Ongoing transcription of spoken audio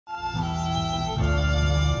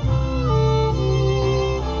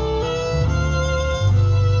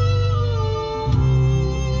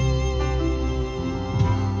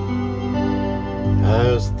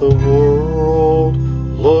the world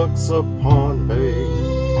looks upon me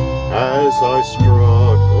as I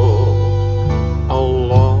struggle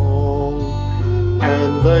along,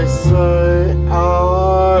 and they say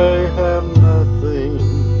I have nothing,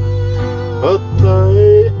 but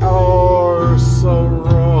they are so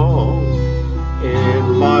wrong. In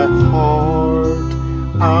my heart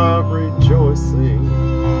I'm rejoicing,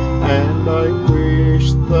 and I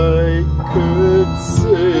wish they could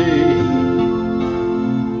see.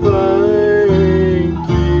 Thank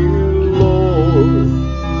you, Lord,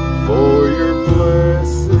 for your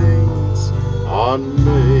blessings on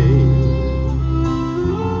me.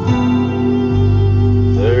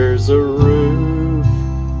 There's a roof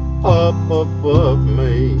up above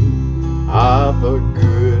me, I've a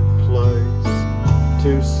good place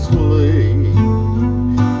to sleep.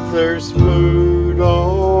 There's food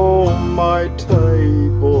on my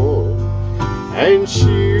table and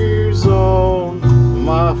shoes on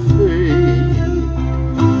my feet.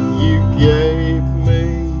 You gave me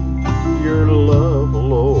your love,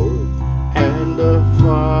 Lord, and a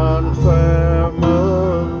fine family.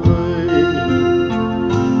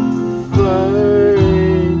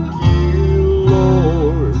 Thank you,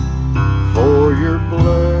 Lord, for your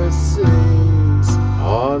blessings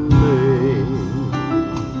on me.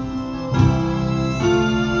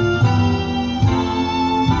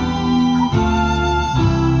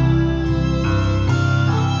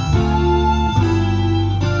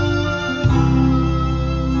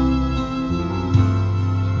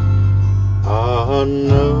 I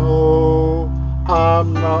know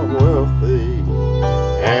I'm not wealthy,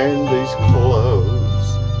 and these clothes,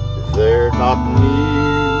 they're not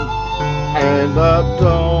new, and I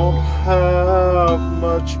don't have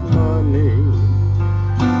much money,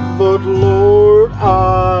 but Lord,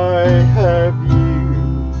 I have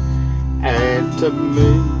you, and to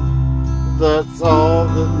me that's all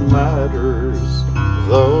that matters,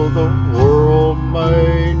 though the world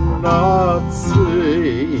may not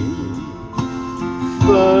see.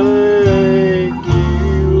 Thank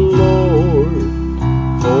you, Lord,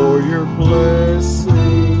 for your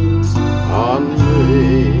blessings on me.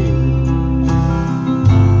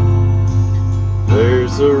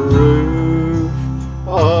 There's a roof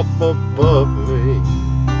up above me,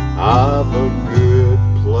 I've a good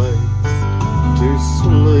place to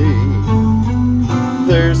sleep.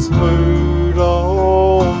 There's food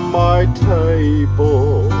on my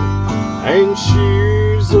table and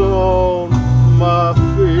shoes on my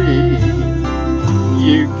feet.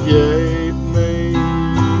 You gave me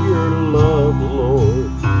your love,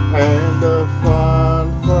 Lord, and a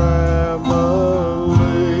fine family.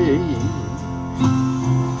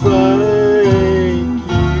 Thank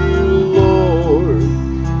you, Lord,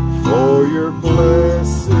 for your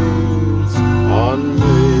blessings on me.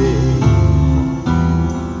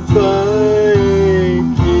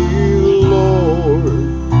 Thank you, Lord,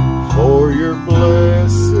 for your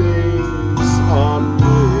blessings on me.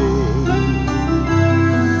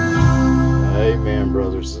 Amen,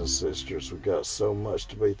 brothers and sisters. We've got so much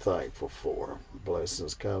to be thankful for.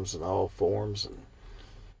 Blessings comes in all forms, and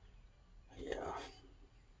yeah,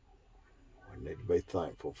 we need to be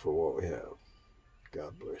thankful for what we have.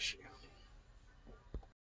 God bless you.